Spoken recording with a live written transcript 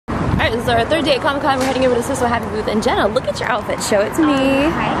Alright, this is our third day at Comic Con. We're heading over to So Happy booth. And Jenna, look at your outfit. Show it to me.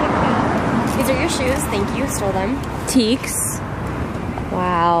 Hi. These are your shoes. Thank you. Stole them. Teeks.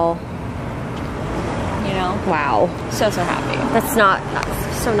 Wow. You know? Wow. So happy. That's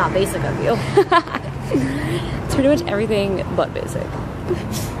so not basic of you. It's pretty much everything but basic.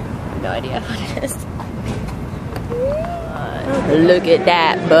 No idea what it is. Look at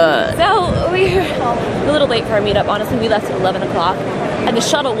that butt. So we're a little late for our meetup. Honestly, we left at 11 o'clock and the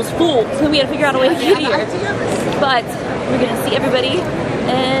shuttle was full, so we had to figure out a way to get here. But we're gonna see everybody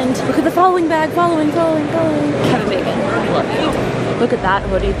and look at the following bag. Following. Kevin Bacon, love you. Look at that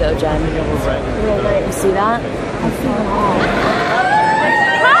hoodie though, Jen. You see that? I see them all.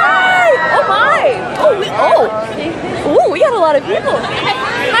 Hi! Oh my! Oh, we got a lot of people.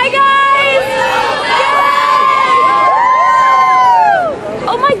 Hi guys!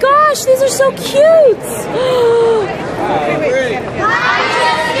 Oh my gosh, these are so cute!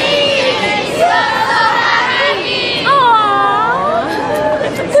 Aww,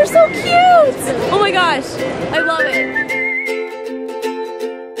 they're so cute! Oh my gosh, I love it.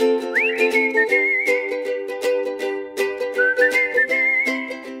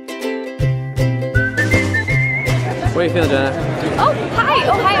 What are you feeling, Jenna? Oh, hi,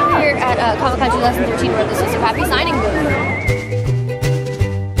 I'm here at Comic Con 2013. We're at the So Happy signing booth.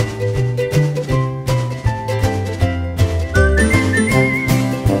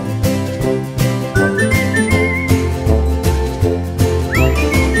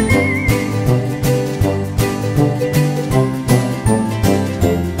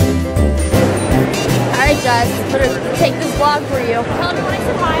 Alright, Jess, I'm gonna take this vlog for you. Tell everyone I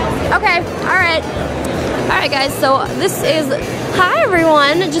said hi. Okay, alright. Alright guys, so this is, hi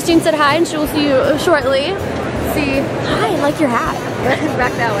everyone, Justine said hi and she will see you shortly. See, hi, I like your hat.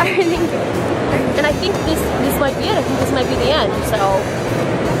 Back that way. Alright, thank you. And I think this might be it, I think this might be the end, so,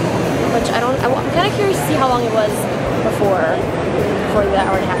 which I'm kind of curious to see how long it was before the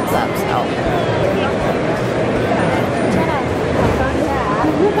hour and a half was up, so.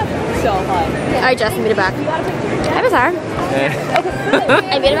 So hot. Alright Jess, I made it back. Hi Bazaar. Hey.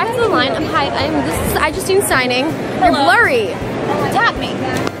 I made it back to the line. This is iJUSTINE signing. You're blurry. Tap me.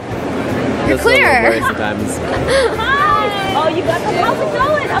 You're clear. Sometimes. Hi. Oh, you got the how's it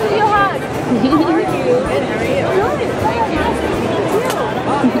going? I'll give you a hug. How are you? Good. How are you? Good. Thank you.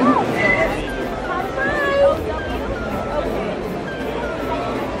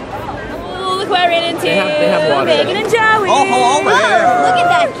 Oh, look what I ran into. They have water. Megan and Joey. Oh, hello there. Look at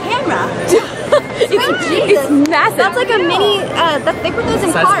that camera. It's massive. That's like a mini, they put those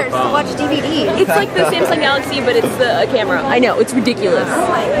in cars to watch DVD. It's like the Samsung Galaxy, but it's the camera. I know, it's ridiculous.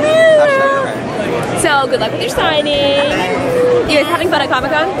 So, good luck with your signing. You guys having fun at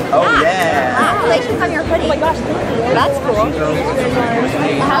Comic Con? Oh, yeah. Congratulations on your hoodie. Oh my gosh, that's cool.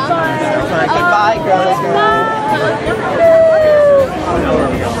 Have fun. Goodbye, girls.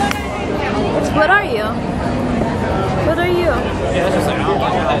 What are you? What are you?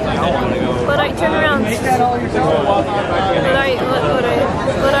 What are you? Turn around. What are you?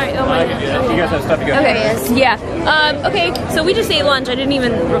 What are you? Oh my god. You guys have stuff to go. Okay, yes. Yeah. Okay, so we just ate lunch. I didn't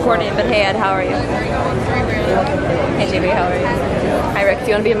even record it, but hey Ed, how are you? Hey JB, how are you? Hi Rick, do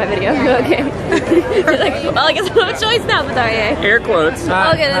you want to be in my video? Okay. You're like, well, I guess I don't have a choice now, but sorry. Air quotes.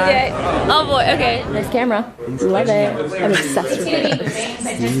 Okay, that's okay. Oh boy, okay. Nice camera. Love it. I'm obsessed with it.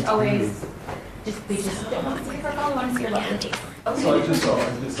 We just don't want to see her phone, we want to see her love. So I just saw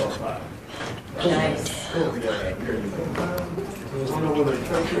that. Nice.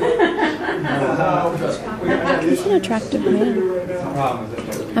 He's an attractive man.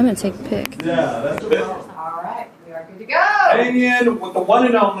 I'm gonna take a pic. Yeah, that's it. Alright, we are good to go. Hanging in with the one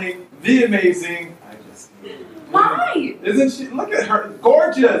and only, the amazing Hi! Isn't she? Look at her.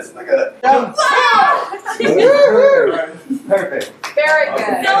 Gorgeous. Look at it. Perfect. Very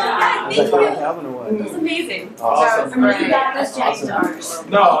good. So good, thank you. It was amazing. Awesome. Those Jack Stars.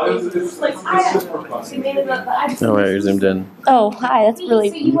 No, it's just for fun. No way, you're zoomed in. Oh, hi. That's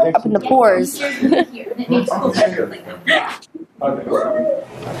really up in the pores. And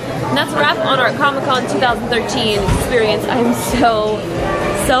that's a wrap on our Comic Con 2013 experience. I'm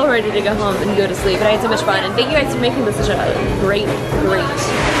so ready to go home and go to sleep. But I had so much fun. And thank you guys for making this such a great experience.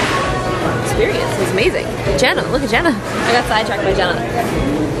 It was amazing. Jenna, look at Jenna. I got sidetracked by Jenna.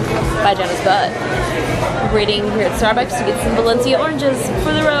 By Jenna's butt. Waiting here at Starbucks to get some Valencia oranges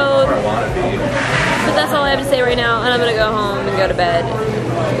for the road. But that's all I have to say right now. And I'm going to go home and go to bed.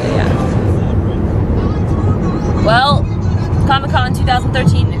 Yeah. Well, Comic Con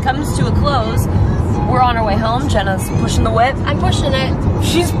 2013 comes to a close. We're on our way home. Jenna's pushing the whip. I'm pushing it.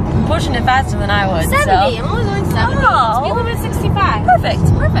 She's pushing it faster than I would. 70. So. I'm only going 70. Oh. Speed limit 65. Perfect.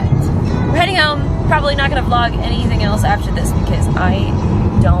 probably not gonna vlog anything else after this because I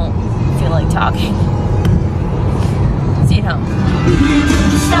don't feel like talking. See you home.